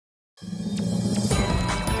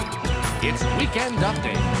It's Weekend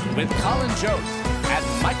Update with Colin, Jost,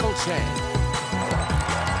 and Michael Che.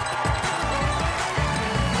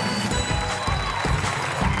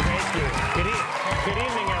 Thank you. Good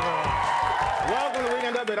evening, everyone. Welcome to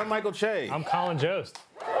Weekend Update. I'm Michael Che. I'm Colin Jost.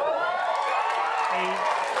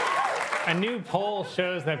 A new poll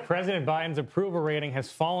shows that President Biden's approval rating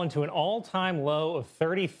has fallen to an all-time low of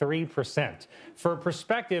 33%. For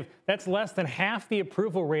perspective, that's less than half the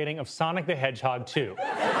approval rating of Sonic the Hedgehog 2.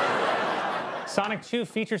 Sonic 2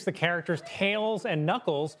 features the characters Tails and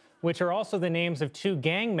Knuckles, which are also the names of two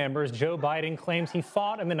gang members Joe Biden claims he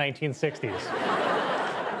fought in the 1960s.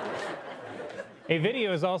 A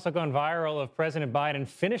video has also gone viral of President Biden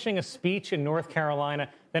finishing a speech in North Carolina,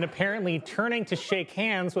 then apparently turning to shake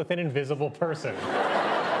hands with an invisible person.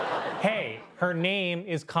 Hey, her name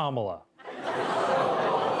is Kamala.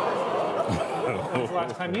 When's the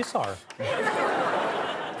last time you saw her?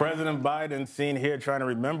 President Biden, seen here trying to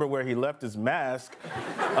remember where he left his mask,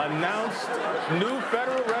 announced new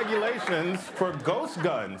federal regulations for ghost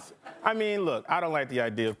guns. I mean, look, I don't like the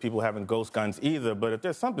idea of people having ghost guns either, but if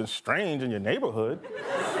there's something strange in your neighborhood,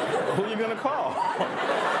 who are you gonna call?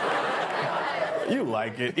 You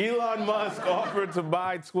like it. Elon Musk offered to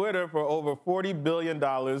buy Twitter for over $40 billion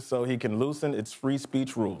so he can loosen its free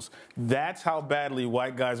speech rules. That's how badly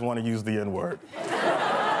white guys want to use the N-word.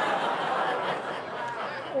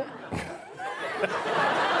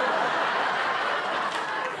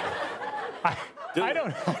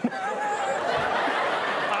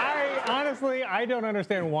 I don't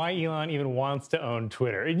understand why Elon even wants to own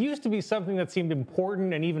Twitter. It used to be something that seemed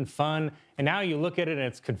important and even fun, and now you look at it and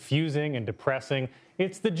it's confusing and depressing.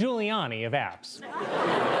 It's the Giuliani of apps.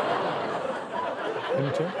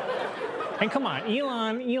 And come on,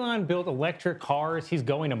 Elon built electric cars, he's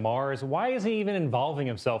going to Mars. Why is he even involving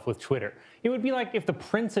himself with Twitter? It would be like if the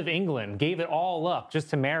Prince of England gave it all up just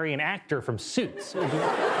to marry an actor from Suits.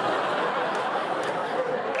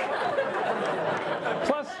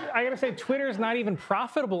 Plus, I gotta say, Twitter's not even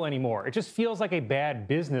profitable anymore. It just feels like a bad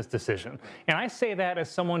business decision. And I say that as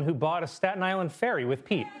someone who bought a Staten Island ferry with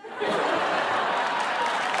Pete.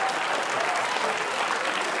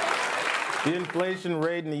 The inflation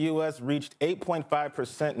rate in the U.S. reached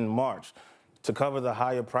 8.5% in March. To cover the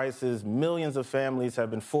higher prices, millions of families have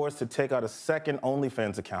been forced to take out a second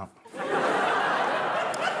OnlyFans account.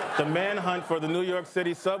 The manhunt for the New York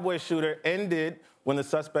City subway shooter ended when the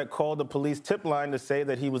suspect called the police tip line to say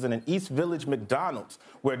that he was in an East Village McDonald's,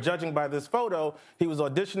 where, judging by this photo, he was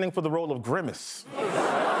auditioning for the role of Grimace.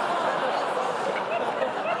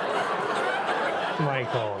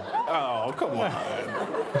 Michael. Oh, come on.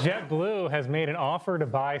 JetBlue has made an offer to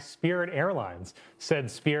buy Spirit Airlines.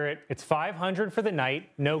 Said Spirit, it's $500 for the night,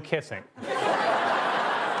 no kissing.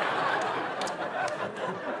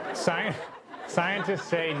 Scientists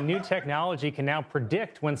say new technology can now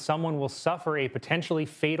predict when someone will suffer a potentially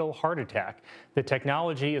fatal heart attack. The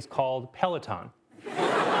technology is called Peloton.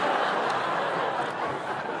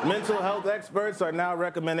 Mental health experts are now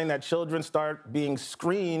recommending that children start being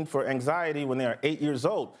screened for anxiety when they are 8 years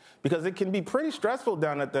old, because it can be pretty stressful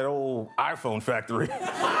down at that old iPhone factory.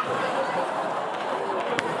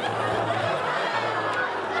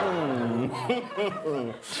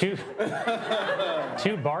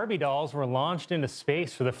 Two Barbie dolls were launched into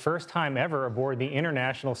space for the first time ever aboard the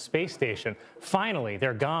International Space Station. Finally,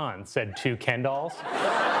 they're gone, said two Ken dolls.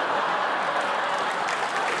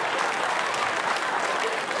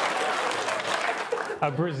 A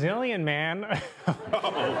Brazilian man,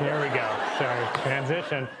 here we go, sorry,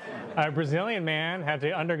 transition. A Brazilian man had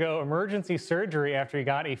to undergo emergency surgery after he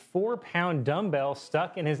got a 4-pound dumbbell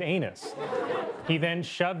stuck in his anus. He then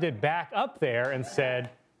shoved it back up there and said,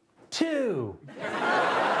 2.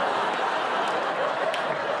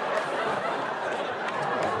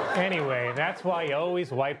 Anyway, that's why you always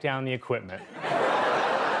wipe down the equipment.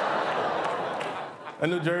 A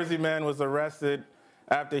New Jersey man was arrested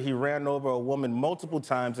after he ran over a woman multiple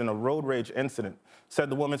times in a road rage incident. Said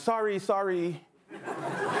the woman, sorry, sorry.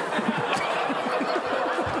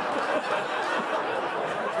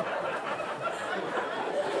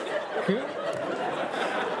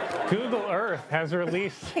 Google Earth has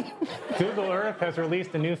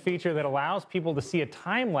released a new feature that allows people to see a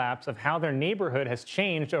time lapse of how their neighborhood has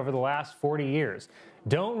changed over the last 40 years.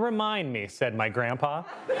 Don't remind me, said my grandpa.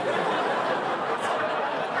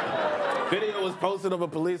 Video was posted of a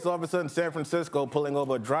police officer in San Francisco pulling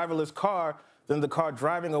over a driverless car, then the car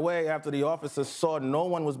driving away after the officer saw no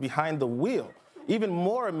one was behind the wheel. Even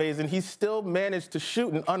more amazing, he still managed to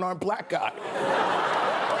shoot an unarmed black guy.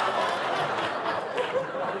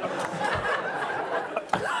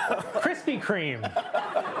 Krispy Kreme.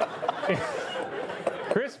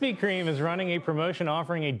 Krispy Kreme is running a promotion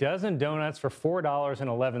offering a dozen donuts for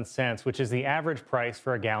 $4.11, which is the average price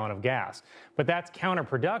for a gallon of gas. But that's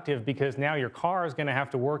counterproductive because now your car is going to have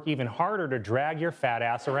to work even harder to drag your fat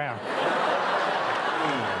ass around.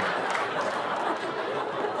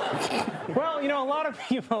 Well, you know, a lot of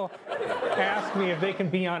people ask me if they can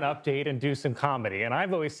be on Update and do some comedy, and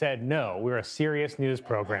I've always said no, we're a serious news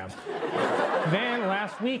program. Then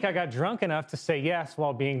last week, I got drunk enough to say yes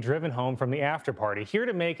while being driven home from the after party. Here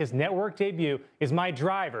to make his network debut is my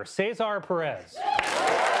driver, Cesar Perez. Hey,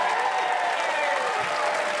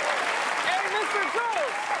 Mr.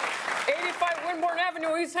 Jost! 85 Winborn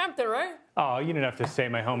Avenue, East Hampton, right? Oh, you didn't have to say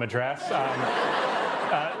my home address.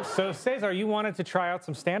 So, Cesar, you wanted to try out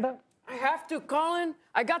some stand-up? I have to, Colin.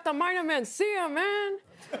 I got the Minor Mancia, man.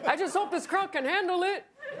 I just hope this crowd can handle it.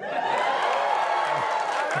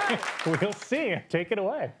 We'll see. Take it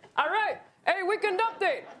away. All right. Hey, Weekend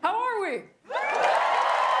Update. How are we?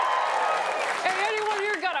 Hey, anyone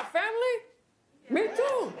here got a family? Me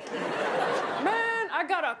too. Man, I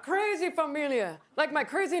got a crazy familia. Like my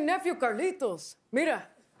crazy nephew, Carlitos. Mira,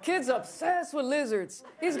 kid's obsessed with lizards.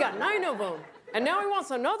 He's got 9 of them. And now he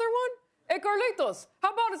wants another one? Hey, Carlitos,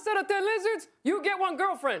 how about instead of 10 lizards, you get 1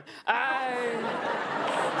 girlfriend? All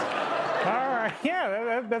right.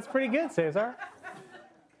 Yeah, that's pretty good, Cesar.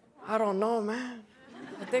 I don't know, man.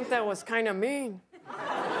 I think that was kind of mean.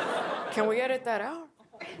 Can we edit that out?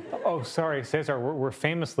 Oh, sorry, Cesar. We're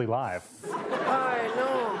famously live. I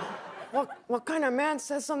know. What kind of man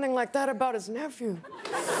says something like that about his nephew?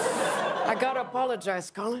 I gotta apologize,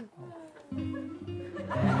 Colin.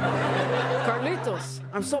 Carlitos,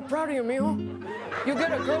 I'm so proud of you, mijo. You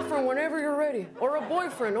get a girlfriend whenever you're ready, or a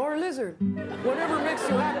boyfriend, or a lizard. Whatever makes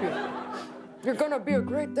you happy. You're gonna be a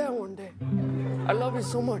great dad one day. I love you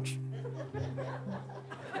so much.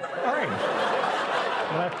 All right.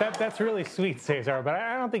 Well, that's really sweet, Cesar, but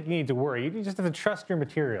I don't think you need to worry. You just have to trust your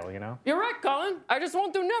material, you know? You're right, Colin. I just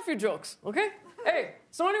won't do nephew jokes, okay? Hey,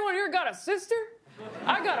 so anyone here got a sister?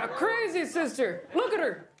 I got a crazy sister. Look at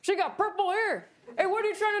her. She got purple hair. Hey, what are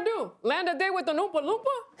you trying to do? Land a date with an Oompa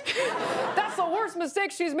Loompa? That's the worst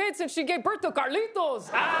mistake she's made since she gave birth to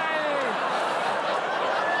Carlitos.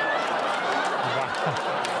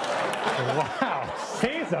 Wow,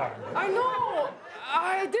 Cesar. I know.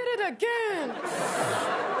 I did it again.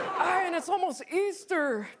 And it's almost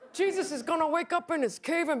Easter. Jesus is gonna wake up in his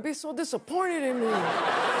cave and be so disappointed in me.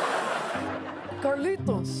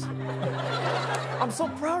 Carlitos, I'm so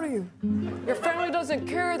proud of you. Your family doesn't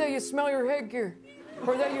care that you smell your headgear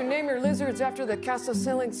or that you name your lizards after the Casa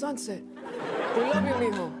Sailing Sunset. We love you,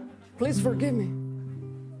 mijo. Please forgive me.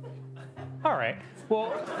 All right.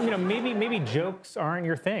 Well, you know, maybe jokes aren't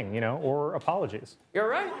your thing, you know, or apologies. You're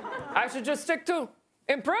right. I should just stick to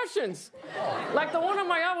impressions. Like the one of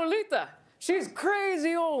my abuelita. She's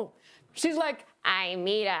crazy old. She's like, ay,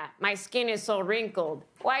 mira, my skin is so wrinkled.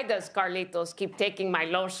 Why does Carlitos keep taking my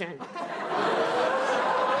lotion?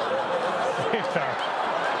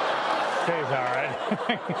 Cesar,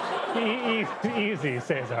 easy,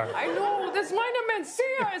 Cesar. I know, this Minor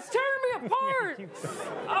Mancia is tearing me apart.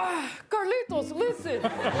 Carlitos, listen.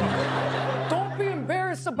 Don't be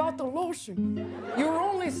embarrassed about the lotion. You're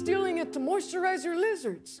only stealing it to moisturize your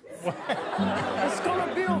lizards. It's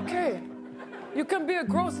gonna be okay. You can be a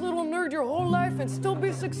gross little nerd your whole life and still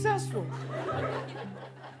be successful.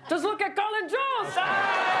 Just look at Colin Jost.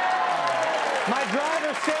 My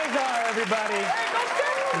driver, Cesar, everybody. Hey, don't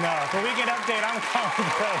get it. No, for Weekend Update, I'm Colin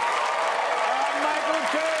Jost.